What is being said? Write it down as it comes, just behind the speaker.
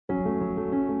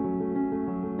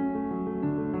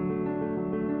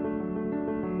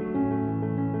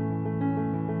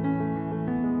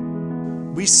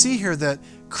we see here that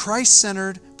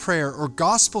Christ-centered prayer or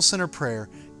gospel-centered prayer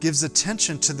gives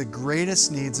attention to the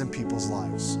greatest needs in people's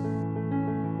lives.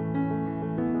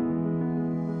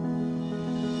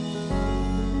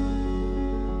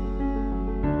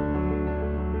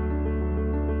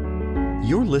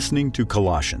 You're listening to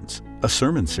Colossians, a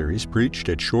sermon series preached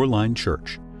at Shoreline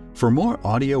Church. For more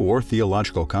audio or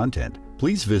theological content,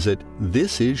 please visit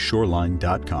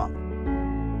thisisshoreline.com.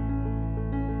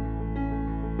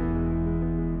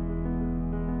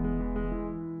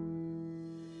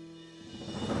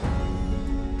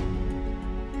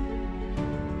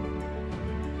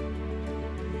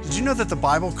 Did you know that the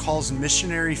Bible calls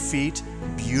missionary feet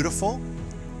beautiful?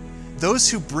 Those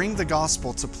who bring the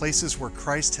gospel to places where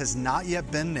Christ has not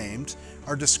yet been named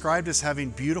are described as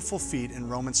having beautiful feet in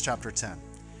Romans chapter 10.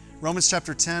 Romans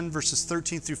chapter 10 verses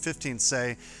 13 through 15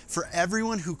 say, "For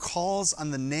everyone who calls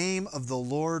on the name of the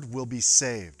Lord will be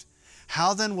saved.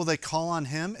 How then will they call on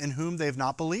him in whom they have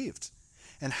not believed?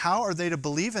 And how are they to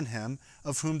believe in him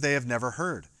of whom they have never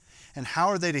heard? And how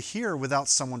are they to hear without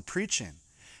someone preaching?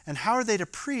 And how are they to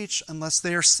preach unless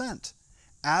they are sent?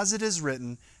 As it is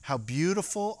written, how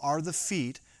beautiful are the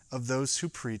feet of those who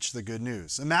preach the good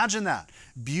news." Imagine that.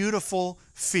 Beautiful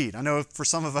feet. I know for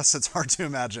some of us it's hard to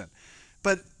imagine.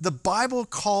 But the Bible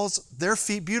calls their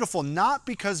feet beautiful, not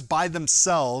because by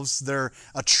themselves they're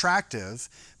attractive,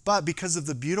 but because of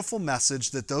the beautiful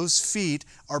message that those feet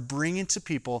are bringing to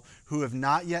people who have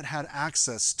not yet had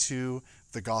access to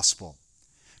the gospel.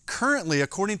 Currently,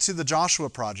 according to the Joshua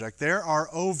Project, there are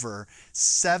over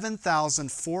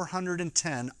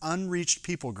 7,410 unreached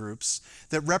people groups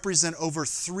that represent over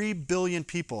 3 billion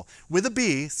people, with a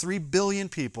B, 3 billion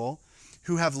people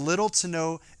who have little to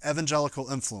no evangelical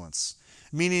influence,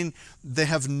 meaning they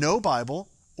have no Bible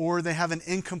or they have an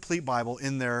incomplete Bible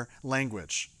in their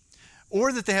language,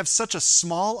 or that they have such a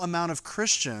small amount of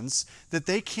Christians that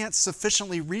they can't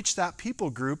sufficiently reach that people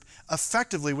group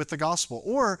effectively with the gospel,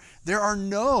 or there are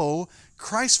no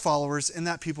Christ followers in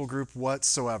that people group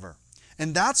whatsoever.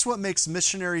 And that's what makes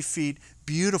missionary feet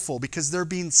beautiful, because they're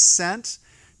being sent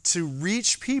to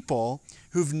reach people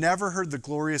who've never heard the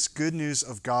glorious good news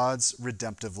of God's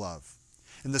redemptive love.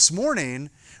 And this morning,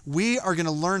 we are going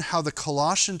to learn how the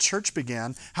Colossian church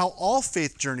began, how all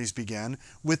faith journeys began,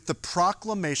 with the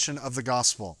proclamation of the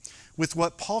gospel, with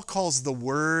what Paul calls the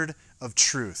word of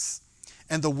truth.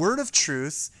 And the word of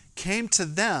truth came to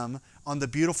them on the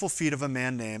beautiful feet of a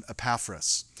man named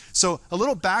Epaphras. So a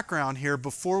little background here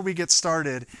before we get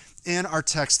started in our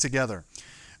text together.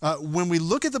 When we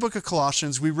look at the book of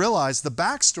Colossians, we realize the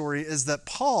backstory is that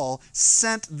Paul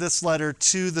sent this letter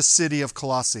to the city of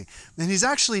Colossae. And he's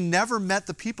actually never met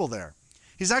the people there.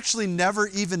 He's actually never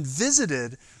even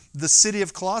visited the city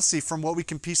of Colossae from what we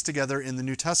can piece together in the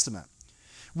New Testament.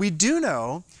 We do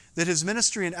know that his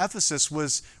ministry in Ephesus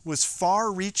was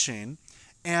far-reaching,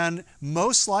 and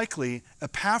most likely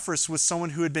Epaphras was someone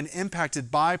who had been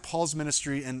impacted by Paul's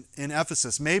ministry in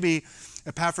Ephesus. Maybe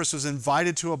Epaphras was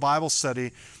invited to a Bible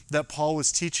study that Paul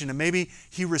was teaching, and maybe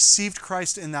he received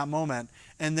Christ in that moment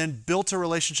and then built a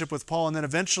relationship with Paul, and then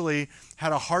eventually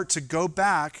had a heart to go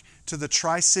back to the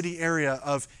Tri-City area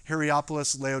of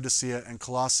Hierapolis, Laodicea, and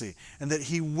Colossae, and that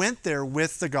he went there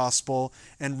with the gospel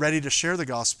and ready to share the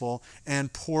gospel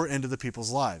and pour into the people's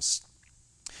lives.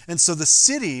 And so the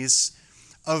cities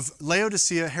of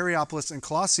Laodicea, Hierapolis, and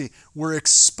Colossae were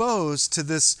exposed to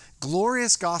this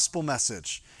glorious gospel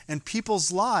message, and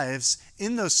people's lives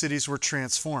in those cities were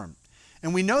transformed.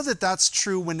 And we know that that's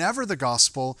true whenever the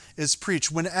gospel is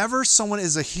preached. Whenever someone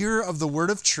is a hearer of the word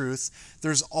of truth,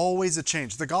 there's always a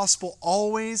change. The gospel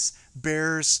always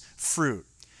bears fruit.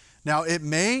 Now, it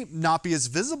may not be as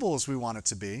visible as we want it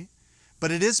to be,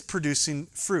 but it is producing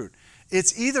fruit.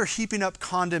 It's either heaping up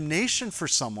condemnation for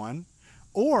someone,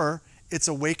 or it's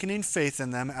awakening faith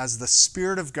in them as the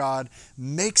Spirit of God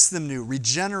makes them new,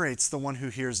 regenerates the one who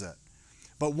hears it.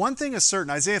 But one thing is certain,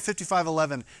 Isaiah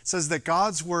 55:11 says that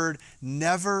God's word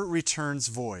never returns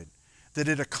void, that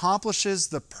it accomplishes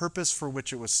the purpose for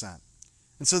which it was sent.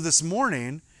 And so this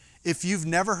morning, if you've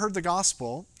never heard the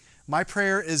gospel, my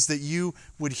prayer is that you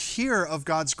would hear of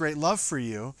God's great love for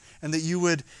you, and that you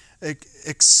would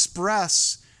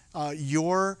express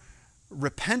your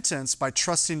repentance by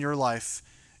trusting your life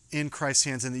in Christ's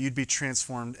hands, and that you'd be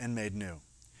transformed and made new.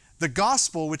 The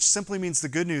gospel, which simply means the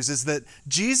good news, is that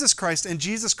Jesus Christ and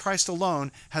Jesus Christ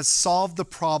alone has solved the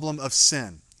problem of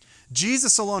sin.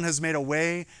 Jesus alone has made a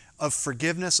way of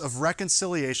forgiveness, of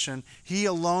reconciliation. He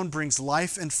alone brings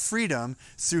life and freedom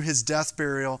through his death,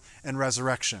 burial, and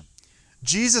resurrection.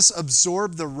 Jesus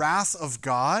absorbed the wrath of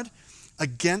God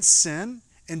against sin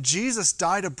And Jesus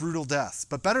died a brutal death.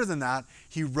 But better than that,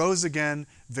 he rose again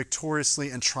victoriously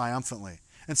and triumphantly.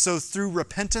 And so through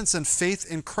repentance and faith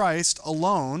in Christ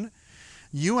alone,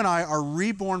 you and I are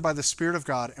reborn by the Spirit of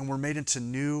God, and we're made into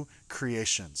new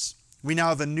creations. We now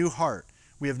have a new heart.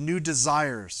 We have new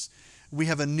desires. We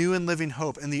have a new and living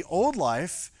hope. And the old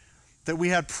life that we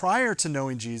had prior to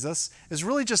knowing Jesus is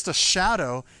really just a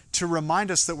shadow to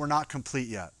remind us that we're not complete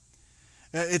yet.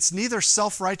 It's neither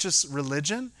self-righteous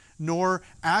religion nor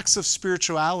acts of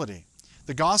spirituality.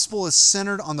 The gospel is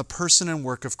centered on the person and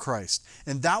work of Christ.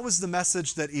 And that was the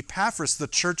message that Epaphras, the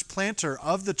church planter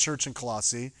of the church in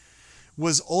Colossae,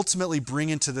 was ultimately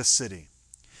bringing to this city.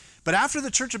 But after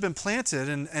the church had been planted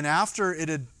and after it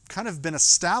had kind of been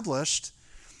established,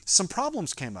 some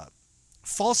problems came up.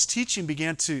 False teaching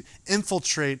began to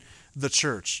infiltrate the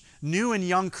church. New and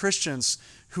young Christians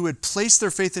who had placed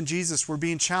their faith in Jesus were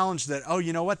being challenged that, oh,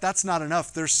 you know what, that's not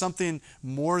enough. There's something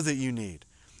more that you need.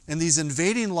 And these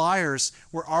invading liars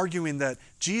were arguing that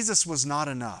Jesus was not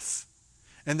enough.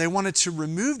 And they wanted to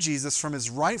remove Jesus from his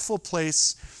rightful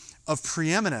place of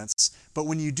preeminence. But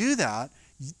when you do that,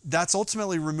 that's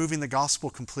ultimately removing the gospel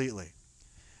completely.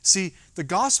 See, the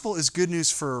gospel is good news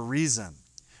for a reason.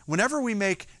 Whenever we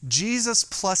make Jesus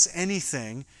plus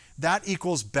anything, that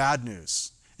equals bad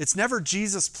news. It's never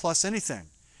Jesus plus anything.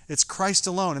 It's Christ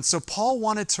alone. And so Paul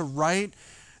wanted to write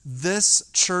this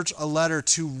church a letter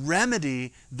to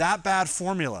remedy that bad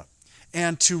formula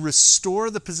and to restore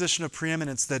the position of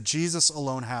preeminence that Jesus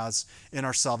alone has in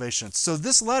our salvation. So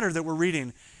this letter that we're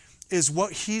reading is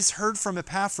what he's heard from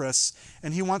Epaphras,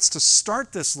 and he wants to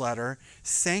start this letter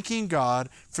thanking God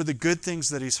for the good things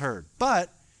that he's heard. But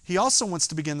he also wants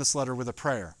to begin this letter with a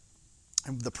prayer.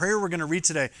 And the prayer we're going to read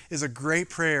today is a great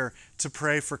prayer to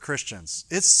pray for Christians.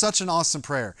 It's such an awesome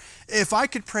prayer. If I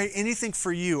could pray anything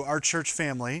for you, our church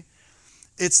family,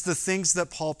 it's the things that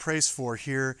Paul prays for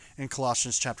here in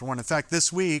Colossians chapter 1. In fact,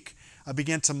 this week, I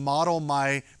began to model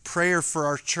my prayer for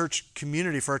our church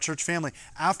community, for our church family,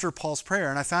 after Paul's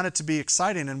prayer, and I found it to be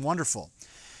exciting and wonderful.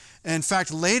 In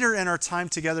fact, later in our time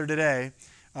together today,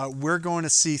 we're going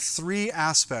to see 3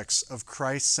 aspects of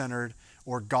Christ-centered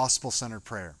or gospel-centered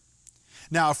prayer.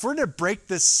 Now, if we're to break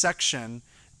this section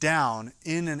down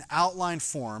in an outline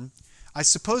form, I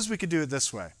suppose we could do it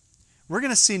this way. We're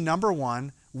going to see, number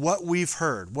 1, what we've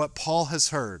heard, what Paul has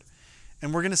heard.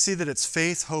 And we're going to see that it's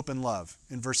faith, hope, and love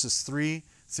in verses 3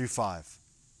 through 5.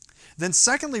 Then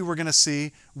secondly, we're going to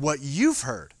see what you've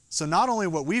heard. So not only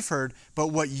what we've heard, but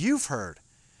what you've heard.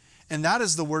 And that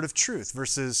is the word of truth,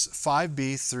 verses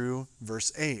 5b through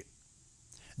verse 8.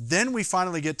 Then we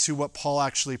finally get to what Paul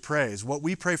actually prays. What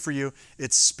we pray for you,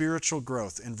 it's spiritual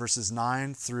growth in verses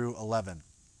 9 through 11.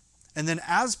 And then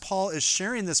as Paul is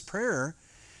sharing this prayer,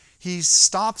 he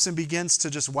stops and begins to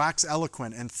just wax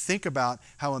eloquent and think about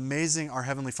how amazing our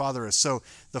Heavenly Father is. So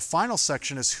the final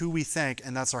section is who we thank,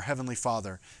 and that's our Heavenly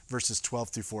Father, verses 12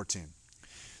 through 14.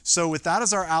 So with that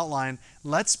as our outline,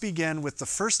 let's begin with the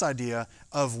first idea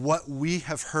of what we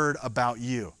have heard about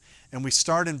you. And we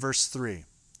start in verse 3.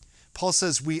 Paul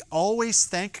says, "We always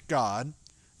thank God,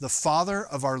 the Father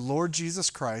of our Lord Jesus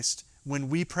Christ, when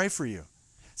we pray for you,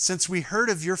 since we heard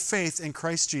of your faith in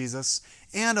Christ Jesus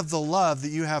and of the love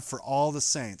that you have for all the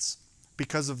saints,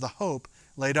 because of the hope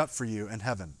laid up for you in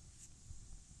heaven."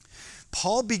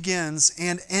 Paul begins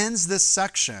and ends this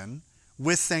section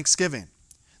with thanksgiving.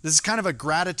 This is kind of a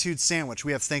gratitude sandwich.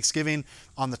 We have thanksgiving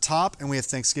on the top and we have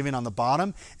thanksgiving on the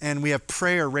bottom, and we have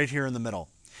prayer right here in the middle.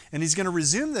 And he's going to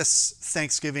resume this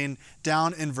thanksgiving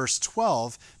down in verse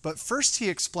 12, but first he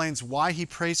explains why he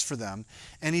prays for them.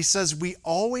 And he says, we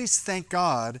always thank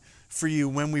God for you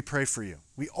when we pray for you.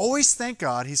 We always thank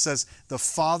God, he says, the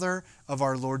Father of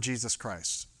our Lord Jesus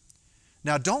Christ.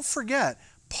 Now don't forget,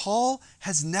 Paul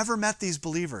has never met these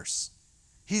believers.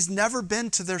 He's never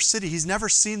been to their city. He's never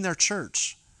seen their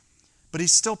church, but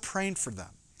he's still praying for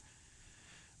them.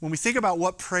 When we think about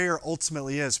what prayer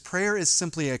ultimately is, prayer is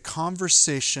simply a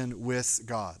conversation with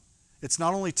God. It's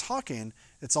not only talking,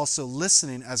 it's also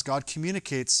listening as God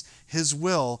communicates his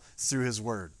will through his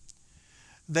word.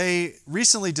 They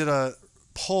recently did a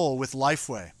poll with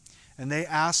Lifeway, and they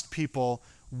asked people,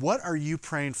 what are you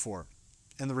praying for?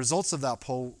 And the results of that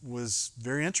poll was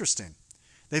very interesting.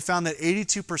 They found that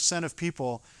 82% of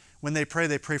people, when they pray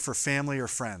for family or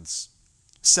friends.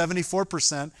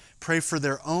 74% pray for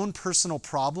their own personal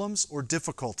problems or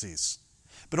difficulties.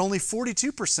 But only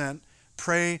 42%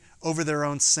 pray over their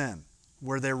own sin,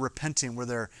 where they're repenting, where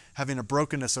they're having a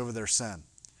brokenness over their sin.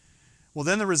 Well,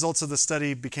 then the results of the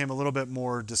study became a little bit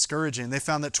more discouraging. They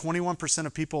found that 21%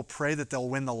 of people pray that they'll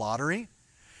win the lottery.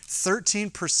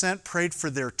 13% prayed for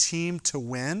their team to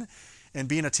win. And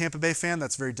being a Tampa Bay fan,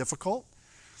 that's very difficult.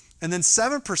 And then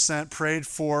 7% prayed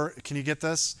for, can you get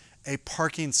this? A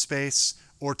parking space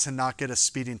or to not get a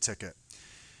speeding ticket.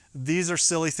 These are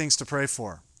silly things to pray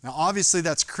for. Now, obviously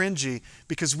that's cringy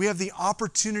because we have the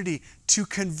opportunity to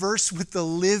converse with the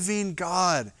living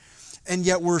God. And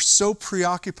yet we're so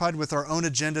preoccupied with our own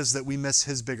agendas that we miss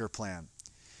his bigger plan.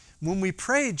 When we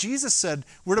pray, Jesus said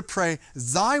we're to pray,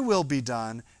 thy will be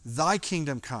done, thy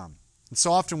kingdom come. And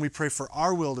so often we pray for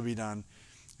our will to be done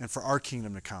and for our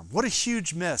kingdom to come. What a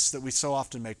huge miss that we so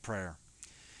often make prayer.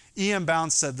 E.M.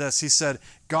 Bounds said this. He said,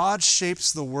 God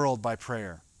shapes the world by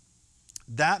prayer.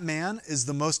 That man is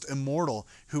the most immortal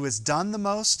who has done the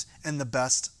most and the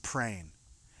best praying.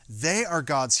 They are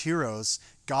God's heroes,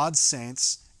 God's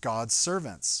saints, God's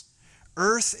servants.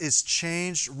 Earth is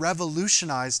changed,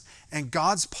 revolutionized, and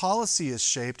God's policy is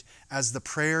shaped as the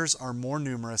prayers are more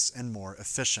numerous and more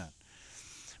efficient.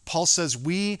 Paul says,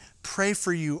 we pray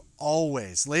for you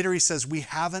always. Later he says, we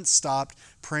haven't stopped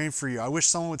praying for you. I wish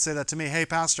someone would say that to me. Hey,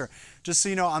 pastor, just so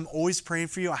you know, I'm always praying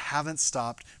for you. I haven't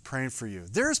stopped praying for you.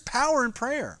 There's power in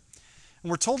prayer.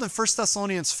 And we're told in 1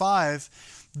 Thessalonians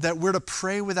 5 that we're to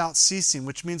pray without ceasing,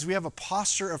 which means we have a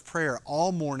posture of prayer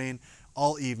all morning,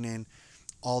 all evening,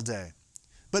 all day.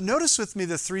 But notice with me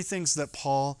the three things that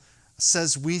Paul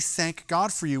says we thank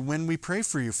God for you when we pray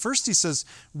for you. First, he says,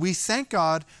 we thank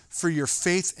God for your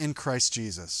faith in Christ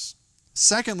Jesus.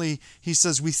 Secondly, he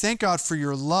says, we thank God for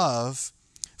your love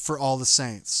for all the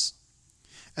saints.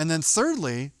 And then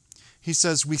thirdly, he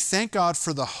says, we thank God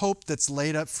for the hope that's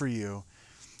laid up for you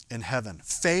in heaven.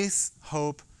 Faith,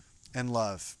 hope, and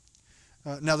love.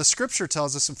 Now, the scripture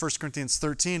tells us in 1 Corinthians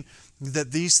 13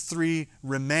 that these three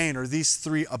remain, or these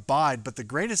three abide, but the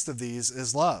greatest of these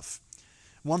is love.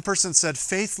 One person said,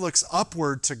 faith looks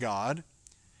upward to God,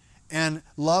 and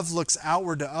love looks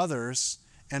outward to others,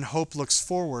 and hope looks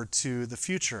forward to the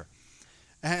future.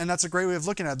 And that's a great way of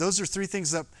looking at it. Those are three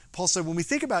things that Paul said, when we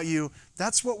think about you,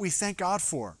 that's what we thank God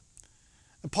for.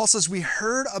 And Paul says, we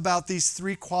heard about these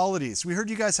three qualities. We heard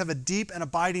you guys have a deep and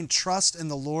abiding trust in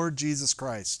the Lord Jesus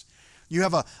Christ. You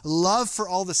have a love for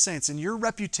all the saints, and your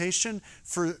reputation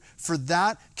for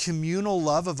that communal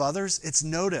love of others, it's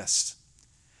noticed.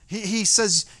 He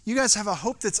says, you guys have a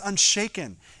hope that's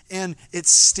unshaken, and it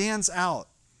stands out.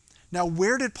 Now,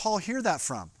 where did Paul hear that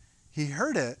from? He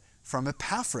heard it from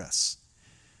Epaphras.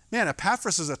 Man,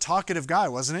 Epaphras is a talkative guy,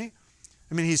 wasn't he?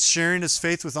 I mean, he's sharing his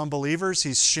faith with unbelievers.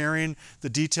 He's sharing the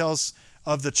details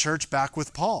of the church back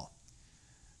with Paul.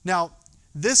 Now,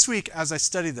 this week, as I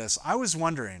studied this, I was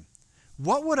wondering,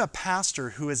 what would a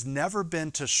pastor who has never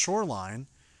been to Shoreline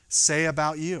say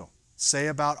about you, say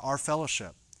about our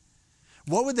fellowship?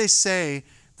 What would they say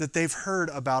that they've heard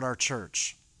about our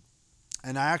church?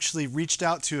 And I actually reached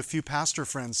out to a few pastor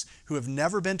friends who have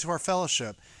never been to our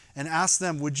fellowship and asked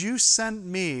them, would you send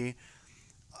me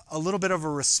a little bit of a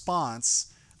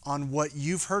response on what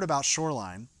you've heard about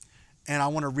Shoreline? And I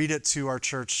want to read it to our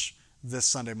church this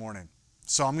Sunday morning.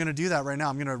 So I'm going to do that right now.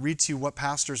 I'm going to read to you what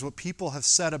pastors, what people have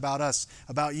said about us,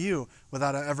 about you,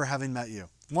 without ever having met you.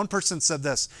 One person said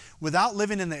this, without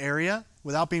living in the area,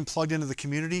 without being plugged into the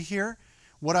community here,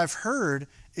 what I've heard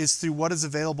is through what is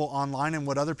available online and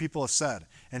what other people have said.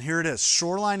 And here it is.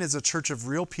 Shoreline is a church of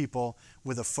real people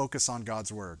with a focus on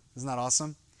God's word. Isn't that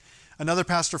awesome? Another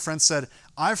pastor friend said,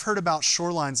 I've heard about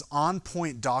Shoreline's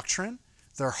on-point doctrine,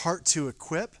 their heart to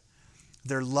equip,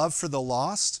 their love for the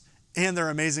lost, and their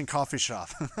amazing coffee shop.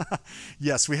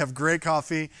 Yes, we have great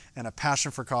coffee and a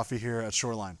passion for coffee here at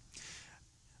Shoreline.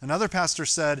 Another pastor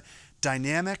said,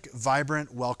 dynamic,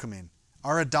 vibrant, welcoming.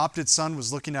 Our adopted son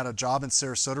was looking at a job in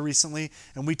Sarasota recently,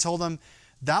 and we told him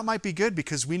that might be good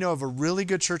because we know of a really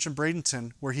good church in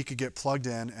Bradenton where he could get plugged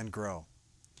in and grow.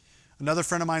 Another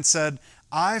friend of mine said,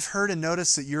 I've heard and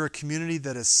noticed that you're a community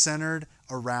that is centered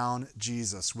around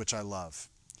Jesus, which I love.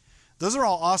 Those are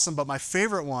all awesome, but my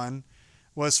favorite one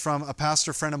was from a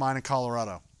pastor friend of mine in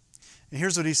Colorado. And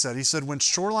here's what he said. He said, when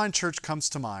Shoreline Church comes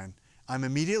to mind, I'm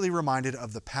immediately reminded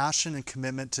of the passion and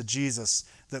commitment to Jesus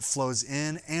that flows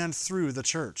in and through the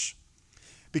church.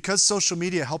 Because social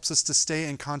media helps us to stay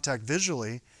in contact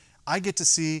visually, I get to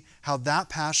see how that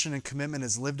passion and commitment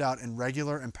is lived out in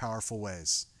regular and powerful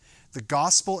ways. The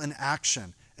gospel in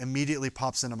action immediately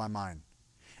pops into my mind.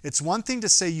 It's one thing to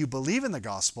say you believe in the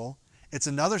gospel. It's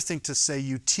another thing to say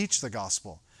you teach the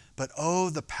gospel. But oh,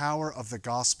 the power of the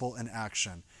gospel in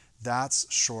action.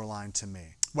 That's Shoreline to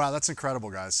me. Wow, that's incredible,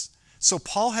 guys. So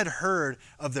Paul had heard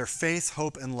of their faith,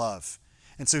 hope, and love.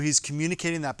 And so he's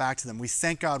communicating that back to them. We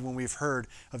thank God when we've heard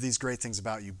of these great things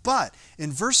about you. But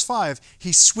in verse 5,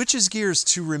 he switches gears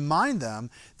to remind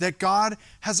them that God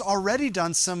has already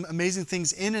done some amazing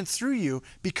things in and through you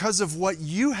because of what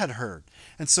you had heard.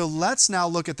 And so let's now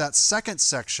look at that second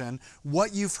section,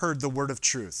 what you've heard, the word of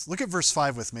truth. Look at verse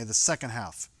 5 with me, the second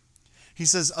half. He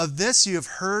says, of this you have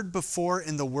heard before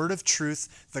in the word of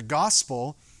truth, the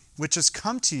gospel, which has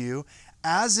come to you,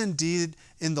 as indeed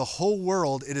in the whole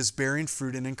world it is bearing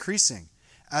fruit and increasing,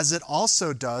 as it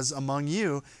also does among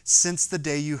you since the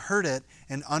day you heard it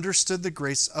and understood the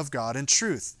grace of God in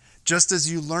truth, just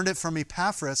as you learned it from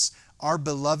Epaphras, our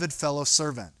beloved fellow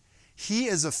servant. He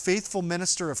is a faithful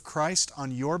minister of Christ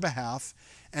on your behalf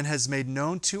and has made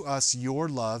known to us your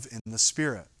love in the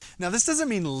Spirit. Now, this doesn't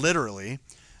mean literally.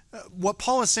 What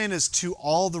Paul is saying is to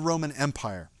all the Roman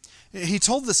Empire. He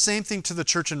told the same thing to the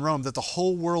church in Rome, that the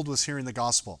whole world was hearing the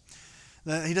gospel.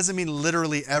 He doesn't mean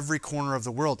literally every corner of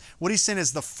the world. What he's saying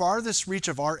is the farthest reach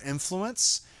of our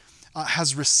influence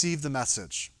has received the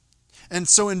message. And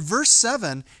so in verse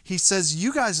 7, he says,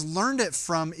 you guys learned it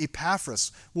from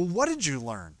Epaphras. Well, what did you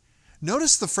learn?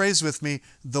 Notice the phrase with me,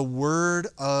 the word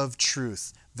of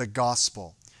truth, the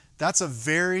gospel. That's a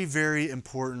very, very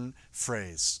important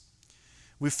phrase.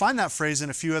 We find that phrase in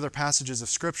a few other passages of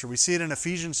Scripture. We see it in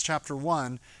Ephesians chapter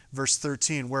 1, verse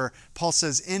 13, where Paul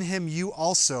says, in him you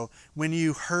also, when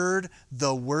you heard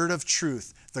the word of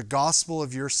truth, the gospel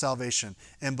of your salvation,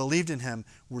 and believed in him,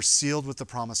 were sealed with the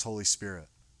promised Holy Spirit.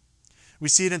 We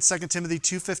see it in 2 Timothy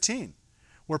 2:15,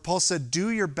 where Paul said, do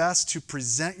your best to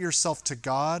present yourself to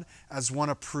God as one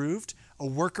approved, a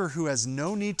worker who has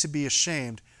no need to be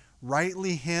ashamed,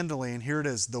 rightly handling, and here it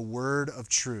is, the word of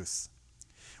truth.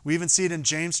 We even see it in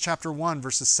James chapter 1,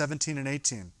 verses 17 and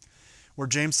 18, where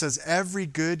James says, every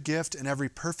good gift and every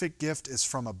perfect gift is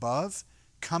from above,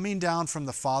 coming down from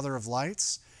the Father of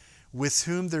lights, with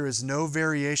whom there is no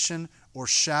variation or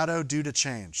shadow due to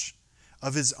change.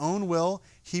 Of his own will,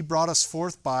 he brought us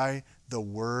forth by the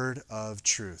word of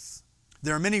truth.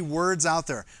 There are many words out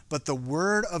there, but the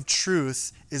word of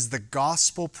truth is the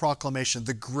gospel proclamation,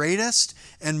 the greatest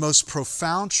and most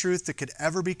profound truth that could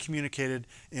ever be communicated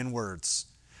in words.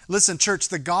 Listen, church,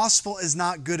 the gospel is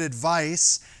not good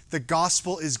advice. The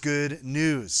gospel is good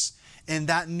news. And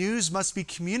that news must be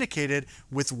communicated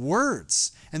with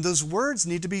words. And those words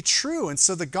need to be true. And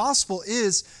so the gospel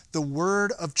is the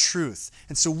word of truth.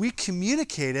 And so we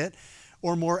communicate it,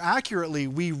 or more accurately,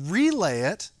 we relay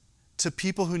it to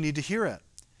people who need to hear it.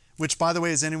 Which, by the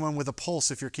way, is anyone with a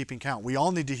pulse if you're keeping count. We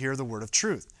all need to hear the word of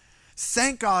truth.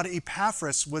 Thank God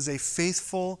Epaphras was a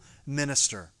faithful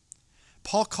minister.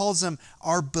 Paul calls him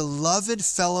our beloved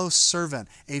fellow servant,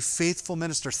 a faithful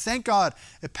minister. Thank God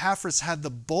Epaphras had the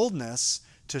boldness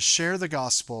to share the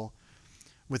gospel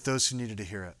with those who needed to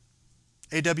hear it.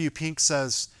 A.W. Pink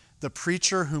says, the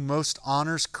preacher who most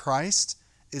honors Christ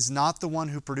is not the one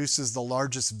who produces the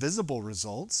largest visible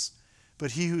results,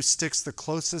 but he who sticks the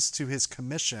closest to his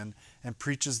commission and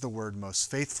preaches the word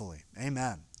most faithfully.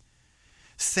 Amen.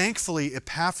 Thankfully,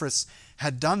 Epaphras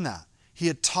had done that. He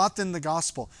had taught them the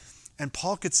gospel. And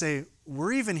Paul could say,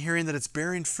 we're even hearing that it's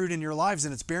bearing fruit in your lives,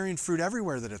 and it's bearing fruit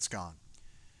everywhere that it's gone.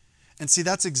 And see,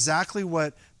 that's exactly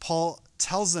what Paul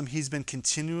tells them he's been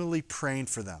continually praying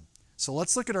for them. So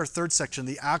let's look at our third section,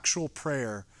 the actual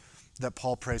prayer that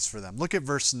Paul prays for them. Look at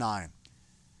verse 9.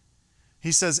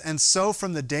 He says, and so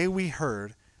from the day we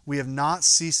heard, we have not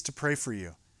ceased to pray for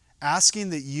you,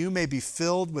 asking that you may be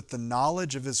filled with the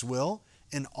knowledge of his will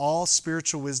in all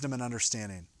spiritual wisdom and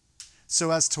understanding,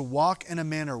 so as to walk in a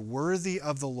manner worthy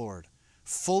of the Lord,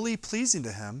 fully pleasing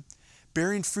to him,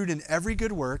 bearing fruit in every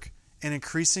good work, and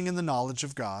increasing in the knowledge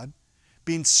of God,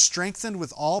 being strengthened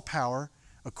with all power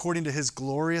according to his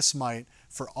glorious might,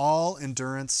 for all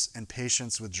endurance and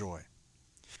patience with joy.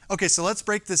 Okay, so let's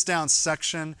break this down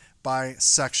section by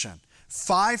section.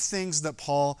 5 things that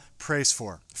Paul prays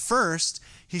for. First,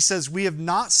 he says, we have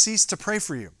not ceased to pray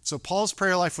for you. So Paul's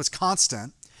prayer life was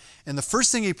constant. And the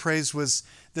first thing he prays was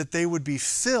that they would be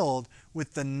filled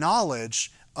with the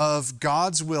knowledge of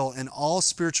God's will in all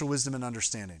spiritual wisdom and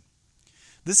understanding.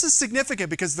 This is significant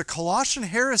because the Colossian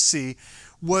heresy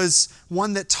was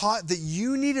one that taught that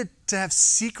you needed to have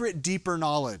secret, deeper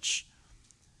knowledge.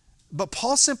 But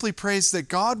Paul simply prays that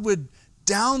God would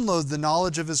download the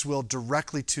knowledge of his will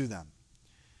directly to them.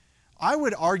 I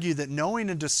would argue that knowing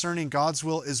and discerning God's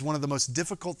will is one of the most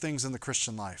difficult things in the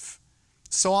Christian life.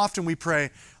 So often we pray,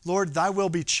 Lord, thy will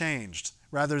be changed,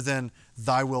 rather than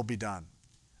thy will be done.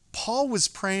 Paul was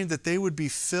praying that they would be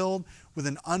filled with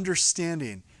an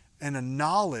understanding and a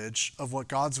knowledge of what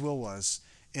God's will was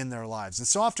in their lives. And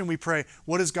so often we pray,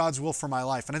 what is God's will for my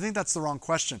life? And I think that's the wrong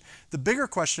question. The bigger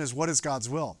question is, what is God's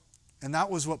will? And that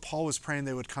was what Paul was praying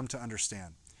they would come to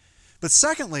understand. But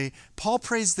secondly, Paul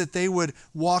prays that they would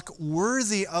walk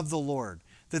worthy of the Lord,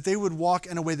 that they would walk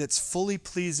in a way that's fully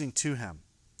pleasing to him.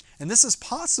 And this is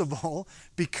possible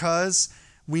because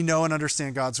we know and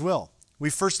understand God's will. We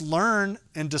first learn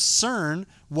and discern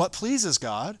what pleases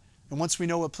God, and once we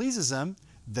know what pleases him,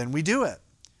 then we do it.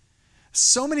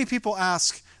 So many people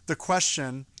ask the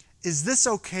question, is this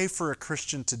okay for a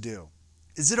Christian to do?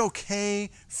 Is it okay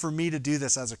for me to do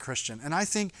this as a Christian? And I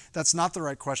think that's not the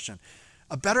right question.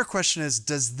 A better question is,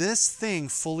 does this thing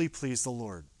fully please the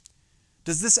Lord?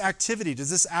 Does this activity, does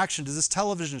this action, does this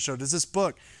television show, does this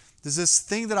book, does this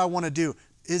thing that I want to do,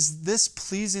 is this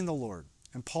pleasing the Lord?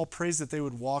 And Paul prays that they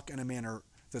would walk in a manner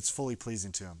that's fully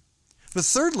pleasing to him. But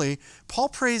thirdly, Paul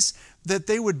prays that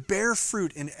they would bear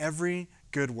fruit in every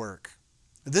good work.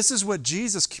 This is what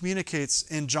Jesus communicates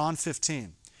in John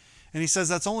 15. And he says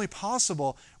that's only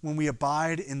possible when we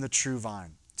abide in the true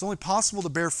vine. It's only possible to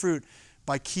bear fruit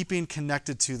by keeping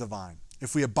connected to the vine.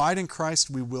 If we abide in Christ,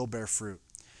 we will bear fruit.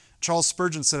 Charles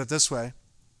Spurgeon said it this way,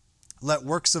 let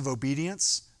works of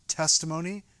obedience,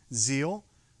 testimony, zeal,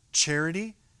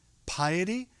 charity,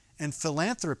 piety, and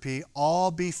philanthropy all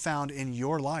be found in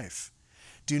your life.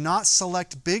 Do not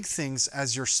select big things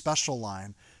as your special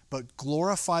line, but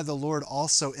glorify the Lord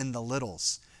also in the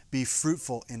littles. Be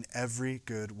fruitful in every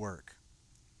good work.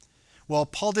 Well,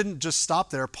 Paul didn't just stop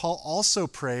there. Paul also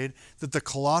prayed that the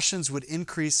Colossians would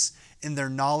increase in their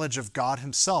knowledge of God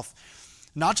himself.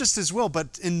 Not just his will,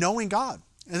 but in knowing God.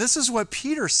 And this is what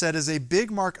Peter said is a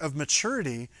big mark of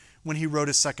maturity when he wrote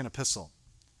his second epistle.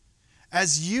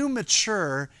 As you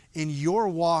mature in your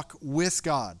walk with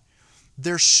God,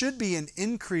 there should be an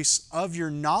increase of your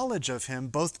knowledge of him,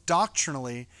 both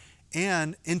doctrinally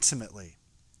and intimately.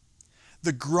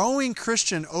 The growing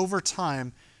Christian over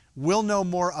time will know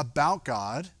more about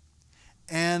God,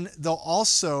 and they'll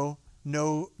also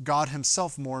know God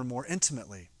himself more and more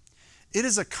intimately. It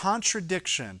is a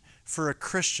contradiction for a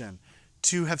Christian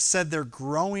to have said they're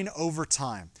growing over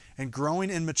time and growing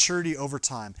in maturity over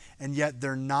time, and yet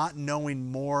they're not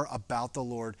knowing more about the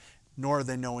Lord, nor are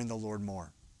they knowing the Lord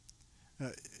more.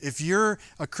 If you're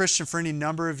a Christian for any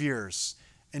number of years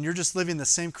and you're just living the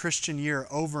same Christian year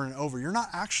over and over, you're not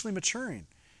actually maturing.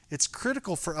 It's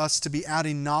critical for us to be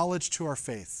adding knowledge to our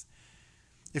faith.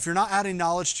 If you're not adding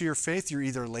knowledge to your faith, you're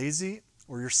either lazy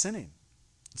or you're sinning.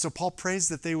 So Paul prays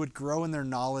that they would grow in their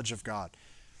knowledge of God.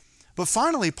 But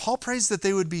finally, Paul prays that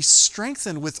they would be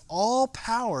strengthened with all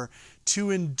power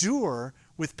to endure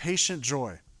with patient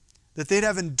joy. That they'd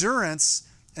have endurance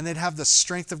and they'd have the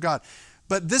strength of God.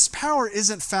 But this power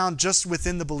isn't found just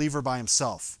within the believer by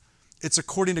himself. It's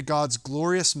according to God's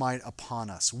glorious might upon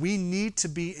us. We need to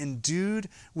be endued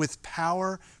with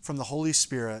power from the Holy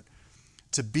Spirit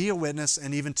to be a witness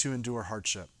and even to endure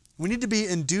hardship. We need to be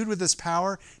endued with this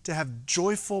power to have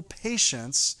joyful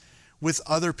patience with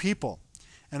other people.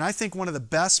 And I think one of the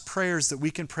best prayers that we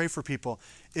can pray for people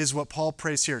is what Paul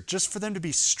prays here, just for them to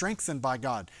be strengthened by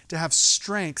God, to have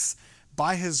strength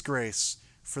by his grace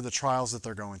for the trials that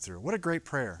they're going through. What a great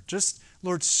prayer. Just,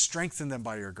 Lord, strengthen them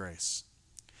by your grace.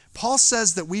 Paul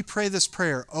says that we pray this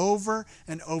prayer over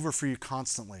and over for you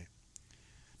constantly.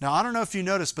 Now, I don't know if you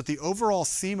noticed, but the overall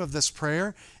theme of this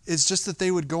prayer is just that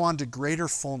they would go on to greater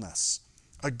fullness,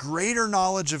 a greater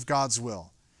knowledge of God's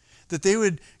will, that they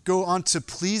would go on to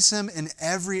please him in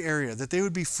every area, that they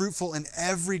would be fruitful in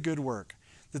every good work,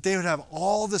 that they would have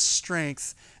all the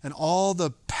strength and all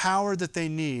the power that they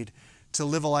need to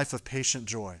live a life of patient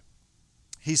joy.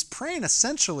 He's praying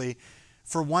essentially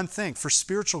for one thing, for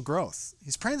spiritual growth.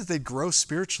 He's praying that they grow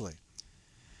spiritually.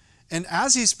 And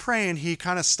as he's praying, he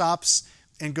kind of stops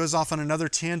and goes off on another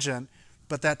tangent,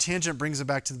 but that tangent brings him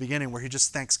back to the beginning where he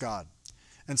just thanks God.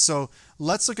 And so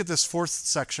let's look at this fourth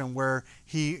section where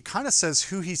he kind of says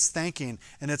who he's thanking,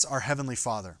 and it's our Heavenly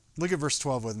Father. Look at verse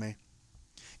 12 with me.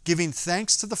 Giving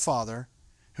thanks to the Father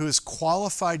who has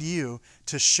qualified you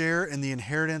to share in the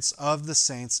inheritance of the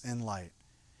saints in light.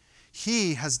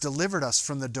 He has delivered us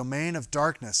from the domain of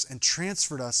darkness and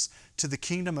transferred us to the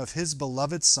kingdom of his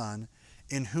beloved Son,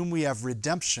 in whom we have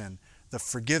redemption, the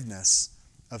forgiveness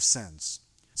of sins.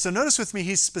 So notice with me,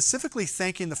 he's specifically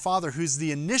thanking the Father, who's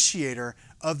the initiator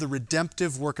of the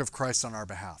redemptive work of Christ on our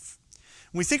behalf.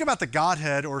 When we think about the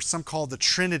Godhead, or some call the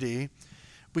Trinity,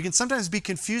 we can sometimes be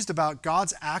confused about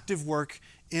God's active work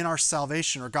in our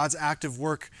salvation or God's active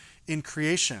work in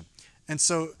creation. And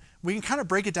so we can kind of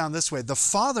break it down this way. The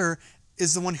Father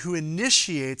is the one who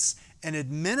initiates and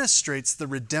administrates the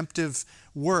redemptive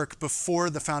work before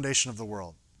the foundation of the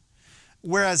world.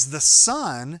 Whereas the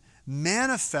Son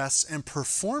manifests and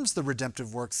performs the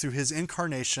redemptive work through his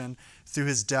incarnation, through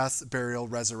his death, burial,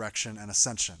 resurrection, and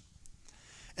ascension.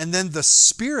 And then the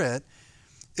Spirit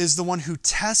is the one who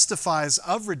testifies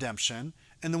of redemption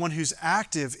and the one who's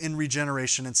active in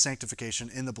regeneration and sanctification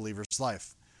in the believer's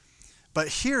life. But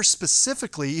here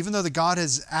specifically, even though the God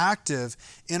is active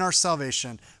in our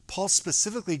salvation, Paul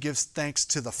specifically gives thanks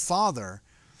to the Father.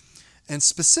 And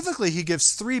specifically, he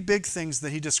gives three big things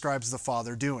that he describes the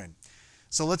Father doing.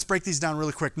 So let's break these down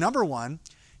really quick. Number one,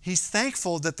 he's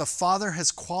thankful that the Father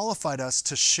has qualified us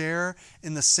to share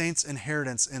in the saints'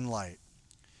 inheritance in light.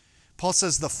 Paul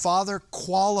says the Father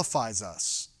qualifies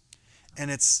us, and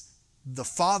it's the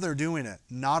Father doing it,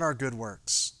 not our good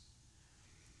works.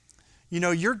 You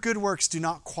know, your good works do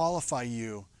not qualify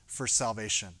you for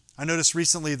salvation. I noticed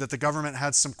recently that the government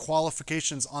had some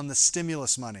qualifications on the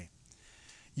stimulus money.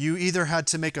 You either had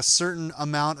to make a certain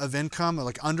amount of income,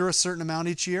 like under a certain amount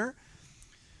each year,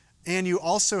 and you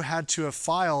also had to have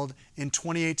filed in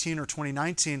 2018 or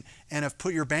 2019 and have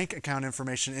put your bank account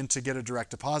information in to get a direct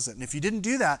deposit. And if you didn't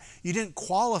do that, you didn't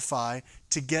qualify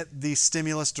to get the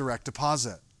stimulus direct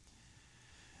deposit.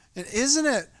 And isn't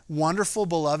it wonderful,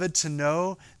 beloved, to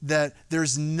know that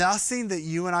there's nothing that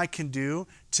you and I can do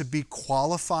to be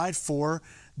qualified for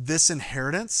this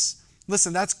inheritance?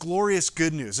 Listen, that's glorious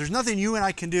good news. There's nothing you and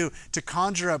I can do to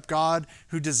conjure up God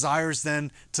who desires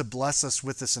then to bless us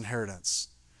with this inheritance.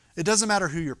 It doesn't matter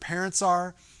who your parents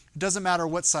are. It doesn't matter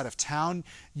what side of town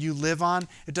you live on.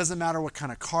 It doesn't matter what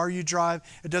kind of car you drive.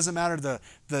 It doesn't matter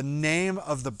the name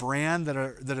of the brand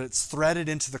that it's threaded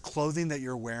into the clothing that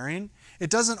you're wearing. It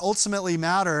doesn't ultimately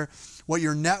matter what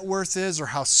your net worth is or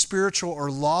how spiritual or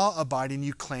law-abiding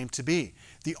you claim to be.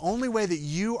 The only way that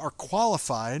you are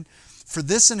qualified for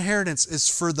this inheritance is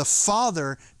for the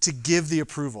Father to give the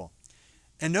approval.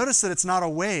 And notice that it's not a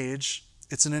wage,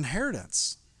 it's an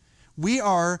inheritance. We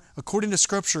are, according to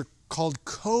Scripture, called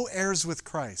co-heirs with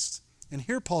Christ. And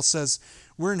here Paul says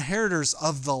we're inheritors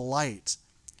of the light.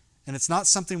 And it's not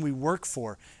something we work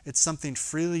for. It's something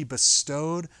freely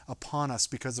bestowed upon us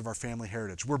because of our family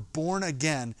heritage. We're born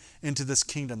again into this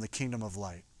kingdom, the kingdom of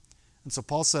light. And so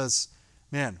Paul says,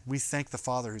 man, we thank the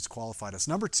Father who's qualified us.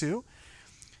 Number two,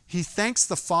 he thanks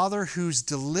the Father who's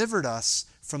delivered us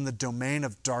from the domain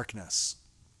of darkness.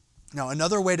 Now,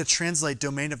 another way to translate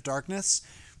domain of darkness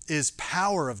is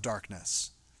power of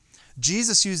darkness.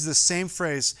 Jesus used this same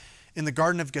phrase in the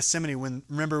Garden of Gethsemane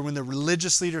remember when the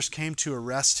religious leaders came to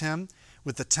arrest him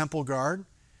with the temple guard?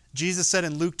 Jesus said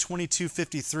in Luke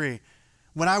 22:53,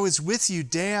 "When I was with you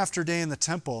day after day in the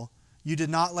temple, you did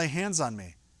not lay hands on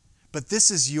me. But this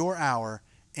is your hour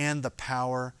and the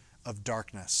power of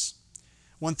darkness."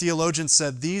 One theologian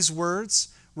said these words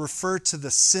refer to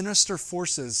the sinister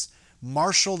forces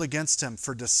marshaled against him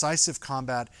for decisive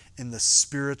combat in the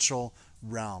spiritual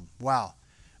realm. Wow.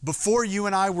 Before you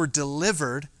and I were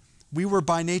delivered, we were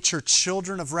by nature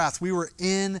children of wrath. We were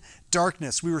in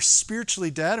darkness. We were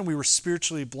spiritually dead and we were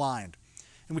spiritually blind.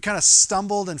 And we kind of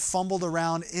stumbled and fumbled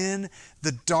around in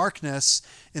the darkness,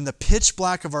 in the pitch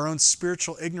black of our own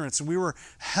spiritual ignorance. And we were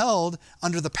held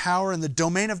under the power and the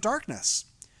domain of darkness.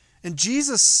 And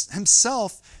Jesus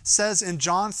himself says in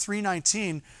John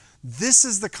 3:19, this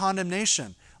is the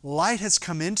condemnation. Light has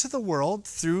come into the world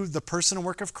through the person and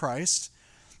work of Christ,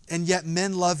 and yet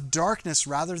men love darkness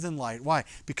rather than light. Why?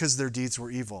 Because their deeds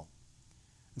were evil.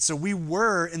 And so we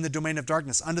were in the domain of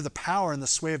darkness, under the power and the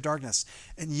sway of darkness.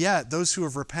 And yet, those who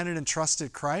have repented and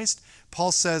trusted Christ,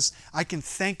 Paul says, I can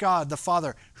thank God, the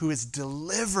Father, who has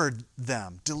delivered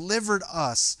them, delivered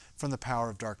us from the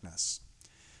power of darkness.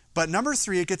 But number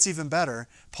three, it gets even better.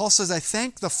 Paul says, I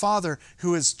thank the Father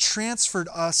who has transferred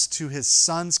us to his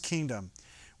Son's kingdom,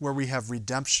 where we have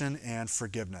redemption and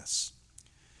forgiveness.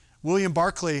 William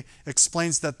Barclay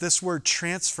explains that this word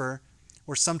transfer,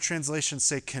 or some translations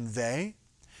say convey,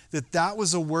 that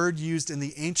was a word used in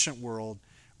the ancient world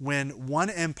when one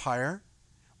empire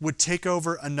would take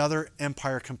over another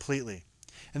empire completely.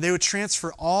 And they would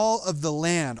transfer all of the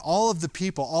land, all of the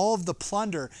people, all of the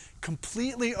plunder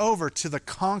completely over to the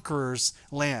conqueror's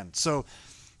land. So,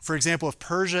 for example, if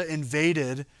Persia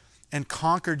invaded and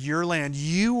conquered your land,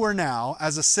 you were now,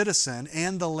 as a citizen,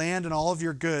 and the land and all of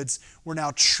your goods were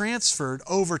now transferred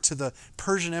over to the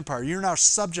Persian Empire. You're now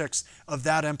subjects of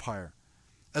that empire,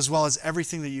 as well as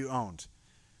everything that you owned.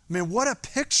 I mean, what a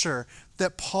picture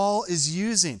that Paul is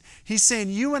using. He's saying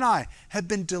you and I have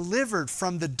been delivered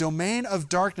from the domain of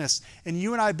darkness, and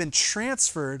you and I have been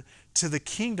transferred to the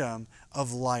kingdom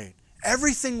of light.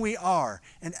 Everything we are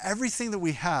and everything that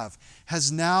we have has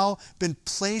now been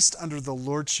placed under the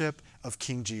lordship of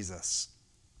King Jesus.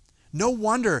 No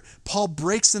wonder Paul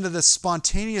breaks into this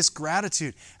spontaneous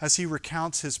gratitude as he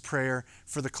recounts his prayer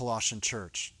for the Colossian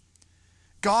church.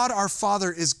 God our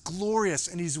Father is glorious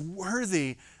and he's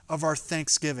worthy of our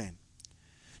thanksgiving.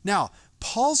 Now,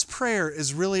 Paul's prayer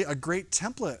is really a great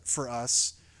template for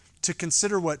us to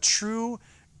consider what true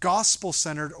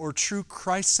gospel-centered or true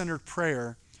Christ-centered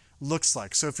prayer looks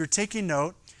like. So if you're taking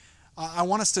note, I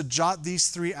want us to jot these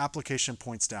 3 application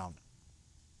points down.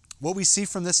 What we see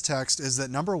from this text is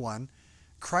that, number 1,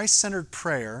 Christ-centered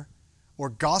prayer or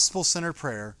gospel-centered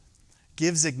prayer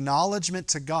gives acknowledgement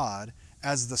to God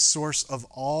as the source of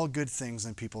all good things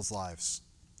in people's lives.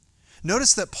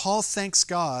 Notice that Paul thanks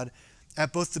God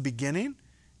at both the beginning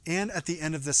and at the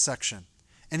end of this section.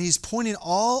 And he's pointing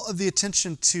all of the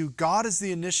attention to God as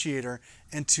the initiator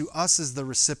and to us as the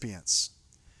recipients.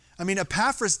 I mean,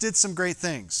 Epaphras did some great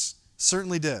things,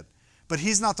 certainly did, but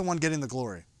he's not the one getting the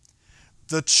glory.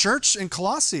 The church in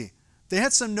Colossae, they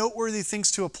had some noteworthy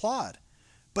things to applaud,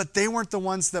 but they weren't the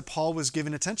ones that Paul was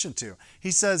giving attention to.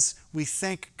 He says, we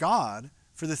thank God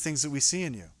for the things that we see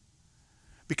in you,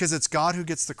 because it's God who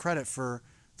gets the credit for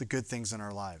the good things in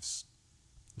our lives.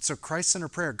 And so Christ-centered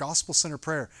prayer, gospel-centered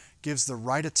prayer, gives the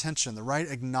right attention, the right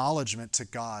acknowledgement to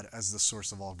God as the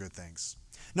source of all good things.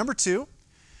 Number 2,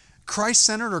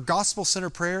 Christ-centered or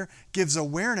gospel-centered prayer gives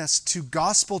awareness to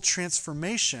gospel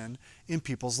transformation in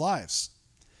people's lives.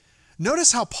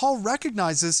 Notice how Paul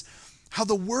recognizes how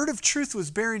the word of truth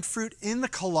was bearing fruit in the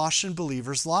Colossian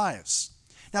believers' lives.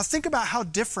 Now think about how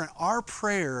different our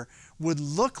prayer would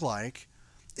look like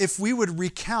if we would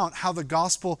recount how the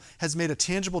gospel has made a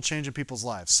tangible change in people's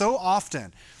lives. So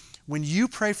often, when you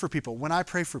pray for people, when I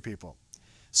pray for people,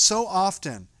 so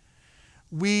often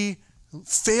we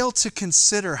fail to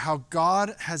consider how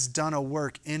God has done a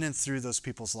work in and through those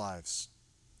people's lives.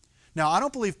 Now, I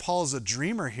don't believe Paul is a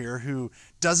dreamer here who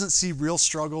doesn't see real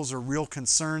struggles or real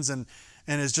concerns and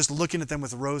is just looking at them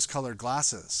with rose-colored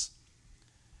glasses.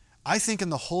 I think in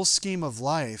the whole scheme of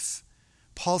life,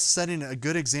 Paul's setting a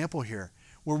good example here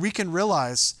where we can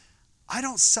realize I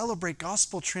don't celebrate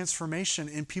gospel transformation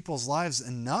in people's lives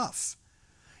enough.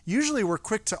 Usually we're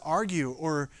quick to argue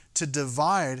or to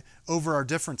divide over our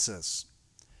differences.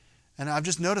 And I've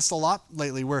just noticed a lot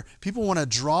lately where people want to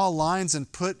draw lines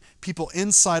and put people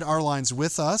inside our lines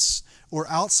with us or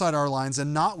outside our lines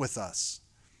and not with us.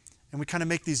 And we kind of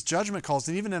make these judgment calls.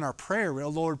 And even in our prayer, oh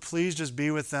Lord, please just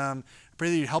be with them. I pray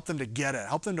that you help them to get it,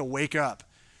 help them to wake up.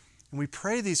 And we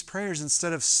pray these prayers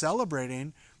instead of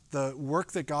celebrating the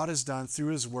work that God has done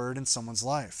through his word in someone's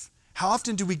life. How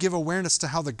often do we give awareness to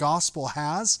how the gospel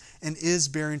has and is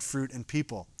bearing fruit in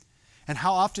people? And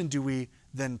how often do we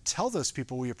then tell those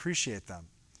people we appreciate them?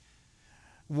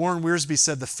 Warren Wiersbe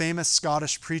said the famous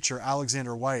Scottish preacher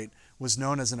Alexander White was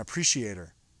known as an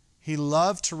appreciator. He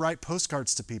loved to write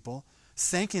postcards to people,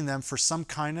 thanking them for some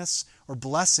kindness or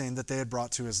blessing that they had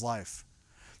brought to his life.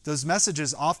 Those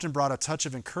messages often brought a touch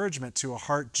of encouragement to a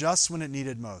heart just when it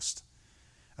needed most.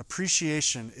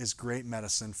 Appreciation is great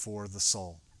medicine for the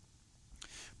soul.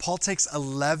 Paul takes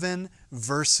 11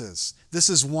 verses. This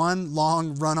is one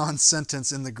long run-on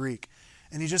sentence in the Greek.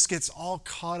 And he just gets all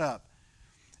caught up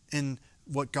in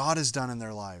what God has done in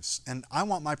their lives. And I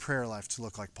want my prayer life to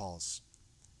look like Paul's.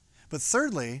 But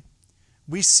thirdly,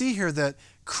 we see here that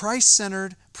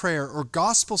Christ-centered prayer or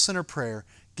gospel-centered prayer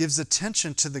gives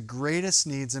attention to the greatest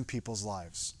needs in people's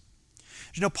lives.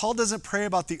 You know, Paul doesn't pray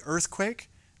about the earthquake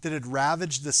that had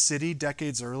ravaged the city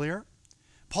decades earlier.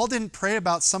 Paul didn't pray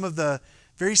about some of the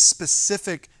very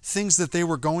specific things that they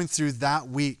were going through that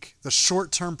week, the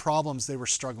short-term problems they were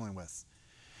struggling with.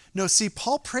 No, see,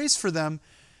 Paul prays for them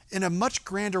in a much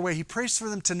grander way. He prays for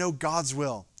them to know God's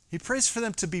will. He prays for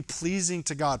them to be pleasing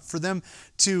to God, for them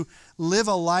to live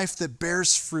a life that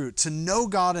bears fruit, to know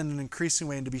God in an increasing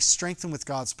way, and to be strengthened with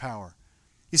God's power.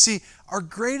 You see, our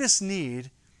greatest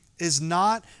need is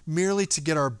not merely to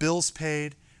get our bills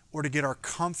paid or to get our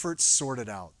comforts sorted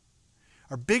out.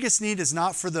 Our biggest need is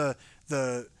not for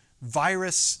the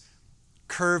virus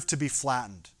curve to be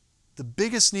flattened. The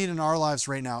biggest need in our lives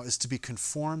right now is to be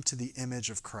conformed to the image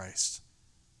of Christ,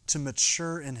 to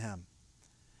mature in him.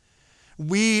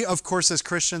 We, of course, as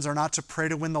Christians are not to pray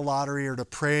to win the lottery or to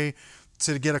pray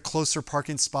to get a closer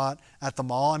parking spot at the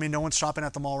mall. I mean, no one's shopping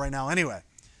at the mall right now anyway.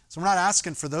 So we're not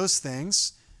asking for those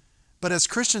things. But as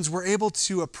Christians, we're able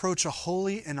to approach a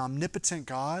holy and omnipotent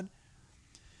God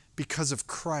because of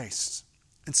Christ.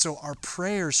 And so our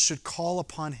prayers should call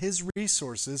upon his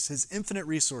resources, his infinite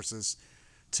resources,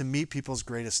 to meet people's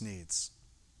greatest needs.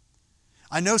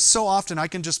 I know so often I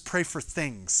can just pray for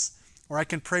things, or I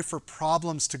can pray for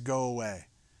problems to go away.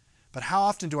 But how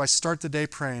often do I start the day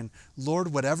praying,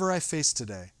 Lord, whatever I face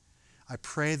today, I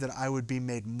pray that I would be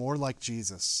made more like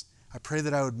Jesus. I pray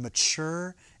that I would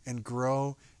mature and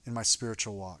grow in my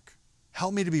spiritual walk.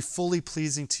 Help me to be fully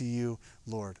pleasing to you,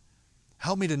 Lord.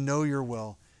 Help me to know your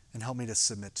will and help me to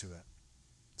submit to it.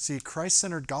 See,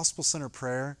 Christ-centered, gospel-centered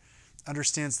prayer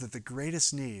understands that the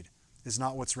greatest need is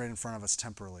not what's right in front of us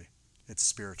temporally. It's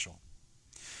spiritual.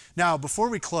 Now, before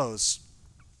we close,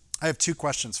 I have two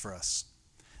questions for us.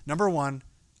 Number one,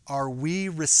 are we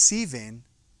receiving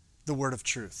the word of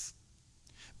truth?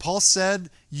 Paul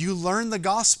said, you learned the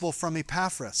gospel from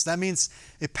Epaphras. That means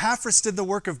Epaphras did the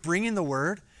work of bringing the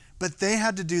word, but they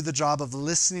had to do the job of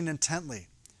listening intently.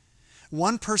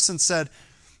 One person said,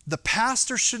 the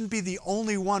pastor shouldn't be the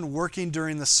only one working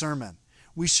during the sermon.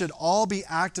 We should all be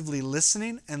actively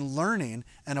listening and learning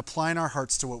and applying our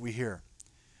hearts to what we hear.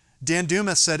 Dan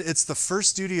Dumas said, it's the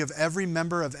first duty of every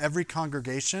member of every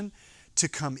congregation to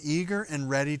come eager and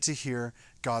ready to hear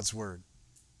God's word.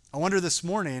 I wonder this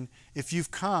morning if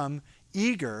you've come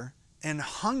eager and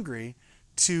hungry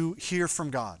to hear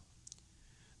from God.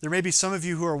 There may be some of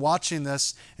you who are watching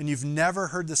this and you've never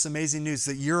heard this amazing news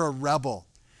that you're a rebel,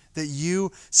 that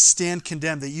you stand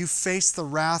condemned, that you face the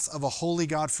wrath of a holy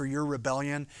God for your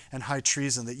rebellion and high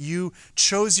treason, that you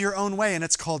chose your own way and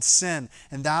it's called sin,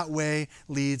 and that way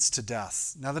leads to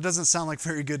death. Now that doesn't sound like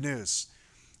very good news,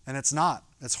 and it's not.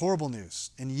 It's horrible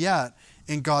news. And yet,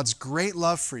 in God's great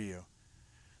love for you,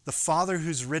 the Father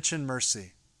who's rich in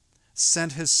mercy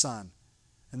sent his Son.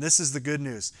 And this is the good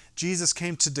news. Jesus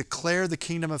came to declare the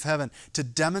kingdom of heaven, to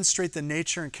demonstrate the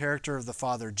nature and character of the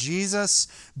Father. Jesus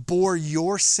bore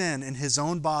your sin in his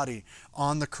own body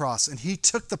on the cross. And he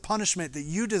took the punishment that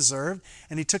you deserved,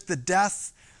 and he took the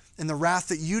death and the wrath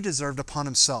that you deserved upon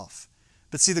himself.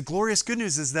 But see, the glorious good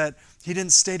news is that he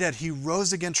didn't stay dead. He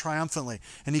rose again triumphantly,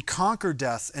 and he conquered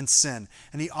death and sin.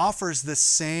 And he offers this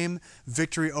same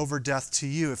victory over death to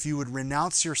you if you would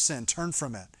renounce your sin, turn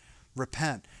from it,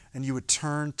 repent, and you would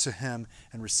turn to him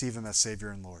and receive him as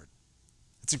Savior and Lord.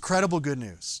 It's incredible good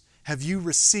news. Have you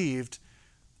received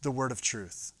the word of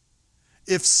truth?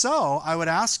 If so, I would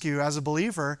ask you as a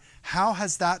believer, how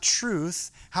has that truth,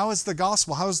 how is the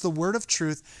gospel, how is the word of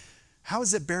truth, how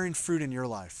is it bearing fruit in your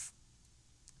life?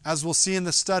 As we'll see in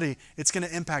the study, it's going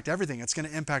to impact everything. It's going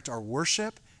to impact our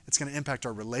worship. It's going to impact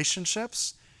our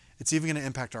relationships. It's even going to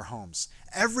impact our homes.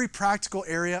 Every practical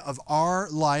area of our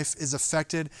life is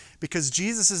affected because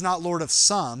Jesus is not Lord of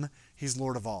some, he's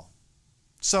Lord of all.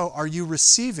 So are you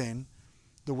receiving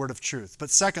the word of truth? But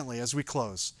secondly, as we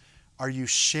close, are you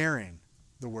sharing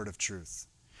the word of truth?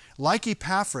 Like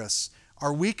Epaphras,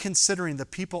 are we considering the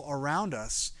people around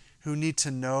us who need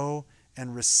to know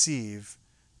and receive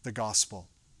the gospel?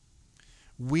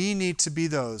 We need to be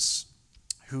those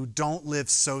who don't live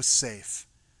so safe.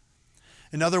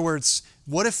 In other words,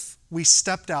 what if we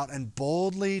stepped out and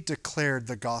boldly declared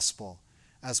the gospel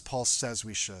as Paul says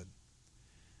we should?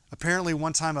 Apparently,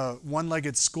 one time a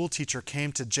one-legged school teacher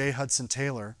came to J. Hudson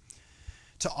Taylor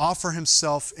to offer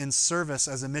himself in service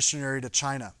as a missionary to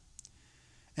China.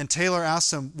 And Taylor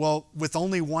asked him, well, with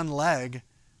only one leg,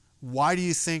 why do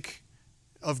you think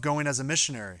of going as a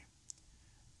missionary?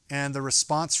 And the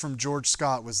response from George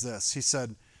Scott was this. He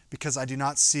said, because I do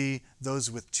not see those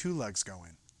with two legs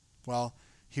going. Well,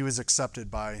 he was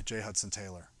accepted by J. Hudson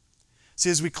Taylor. See,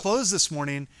 as we close this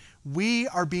morning, we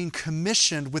are being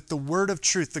commissioned with the word of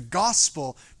truth, the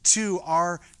gospel, to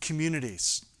our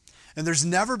communities. And there's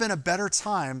never been a better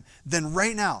time than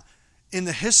right now in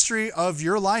the history of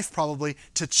your life probably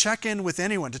to check in with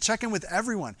anyone, to check in with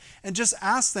everyone, and just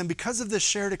ask them, because of this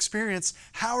shared experience,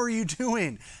 how are you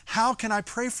doing? How can I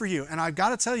pray for you? And I've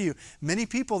got to tell you, many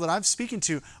people that I'm speaking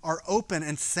to are open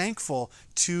and thankful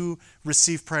to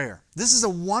receive prayer. This is a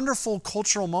wonderful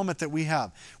cultural moment that we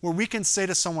have where we can say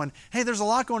to someone, hey, there's a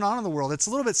lot going on in the world. It's a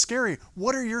little bit scary.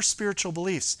 What are your spiritual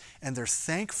beliefs? And they're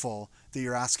thankful that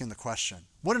you're asking the question.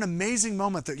 What an amazing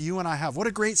moment that you and I have. What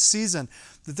a great season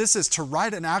that this is to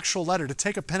write an actual letter, to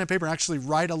take a pen and paper and actually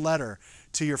write a letter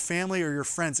to your family or your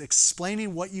friends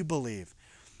explaining what you believe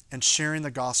and sharing the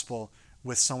gospel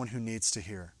with someone who needs to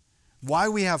hear. Why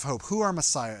we have hope, who our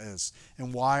Messiah is,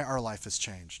 and why our life has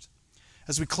changed.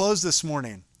 As we close this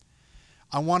morning,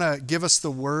 I want to give us the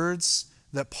words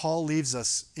that Paul leaves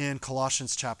us in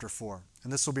Colossians chapter 4.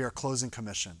 And this will be our closing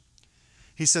commission.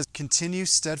 He says, continue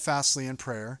steadfastly in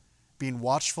prayer, being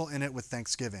watchful in it with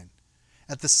thanksgiving.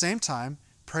 At the same time,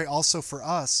 pray also for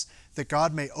us that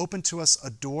God may open to us a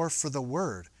door for the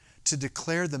word to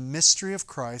declare the mystery of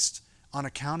Christ, on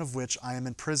account of which I am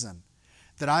in prison,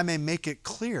 that I may make it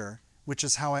clear, which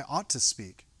is how I ought to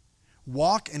speak.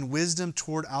 Walk in wisdom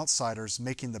toward outsiders,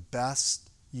 making the best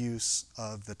use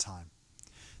of the time.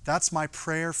 That's my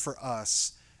prayer for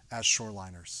us as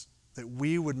Shoreliners. that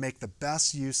we would make the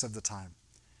best use of the time,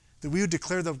 that we would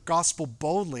declare the gospel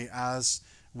boldly as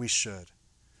we should,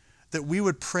 that we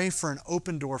would pray for an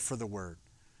open door for the word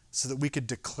so that we could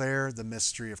declare the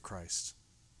mystery of Christ.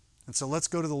 And so let's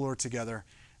go to the Lord together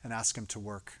and ask him to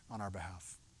work on our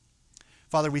behalf.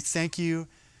 Father, we thank you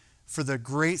for the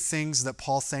great things that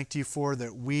Paul thanked you for,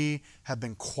 that we have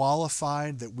been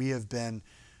qualified, that we have been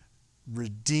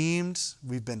redeemed,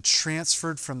 we've been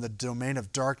transferred from the domain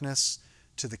of darkness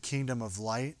to the kingdom of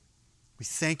light. We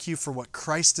thank you for what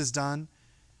Christ has done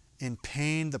in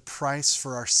paying the price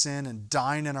for our sin and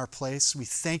dying in our place. We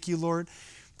thank you, Lord,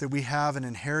 that we have an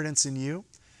inheritance in you.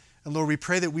 And Lord, we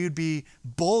pray that we would be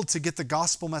bold to get the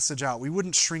gospel message out. We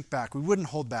wouldn't shrink back. We wouldn't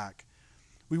hold back.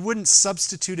 We wouldn't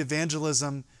substitute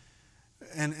evangelism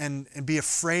and be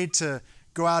afraid to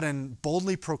go out and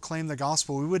boldly proclaim the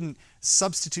gospel. We wouldn't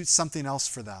substitute something else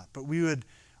for that. But we would,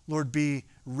 Lord, be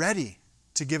ready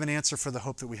to give an answer for the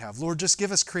hope that we have. Lord, just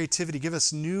give us creativity. Give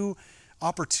us new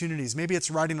opportunities. Maybe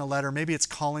it's writing a letter. Maybe it's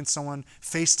calling someone,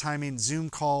 FaceTiming, Zoom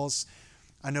calls.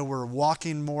 I know we're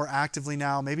walking more actively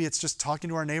now. Maybe it's just talking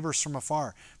to our neighbors from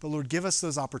afar. But Lord, give us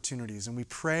those opportunities. And we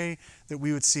pray that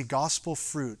we would see gospel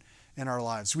fruit in our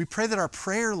lives. We pray that our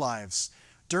prayer lives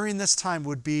during this time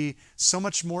would be so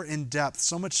much more in depth,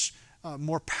 so much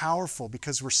more powerful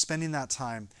because we're spending that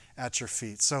time at your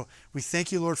feet. So we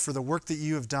thank you, Lord, for the work that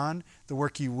you have done, the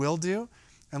work you will do.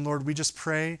 And Lord, we just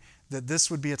pray that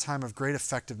this would be a time of great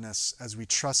effectiveness as we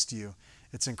trust you.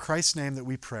 It's in Christ's name that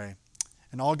we pray.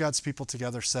 And all God's people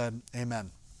together said,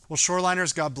 amen. Well,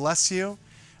 Shoreliners, God bless you.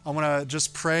 I want to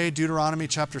just pray Deuteronomy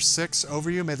chapter 6 over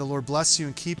you. May the Lord bless you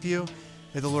and keep you.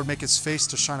 May the Lord make his face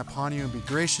to shine upon you and be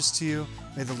gracious to you.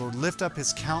 May the Lord lift up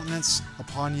his countenance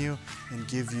upon you and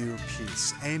give you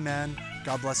peace. Amen.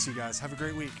 God bless you guys. Have a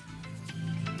great week.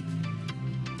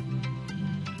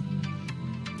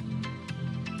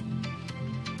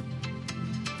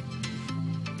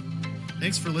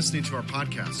 Thanks for listening to our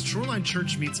podcast. Shoreline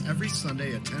Church meets every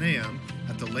Sunday at 10 a.m.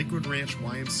 at the Lakewood Ranch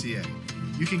YMCA.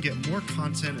 You can get more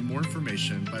content and more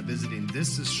information by visiting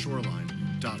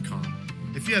thisisshoreline.com.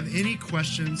 If you have any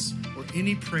questions or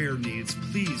any prayer needs,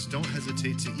 please don't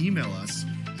hesitate to email us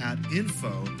at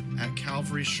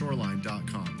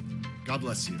info@calvaryshoreline.com. God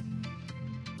bless you.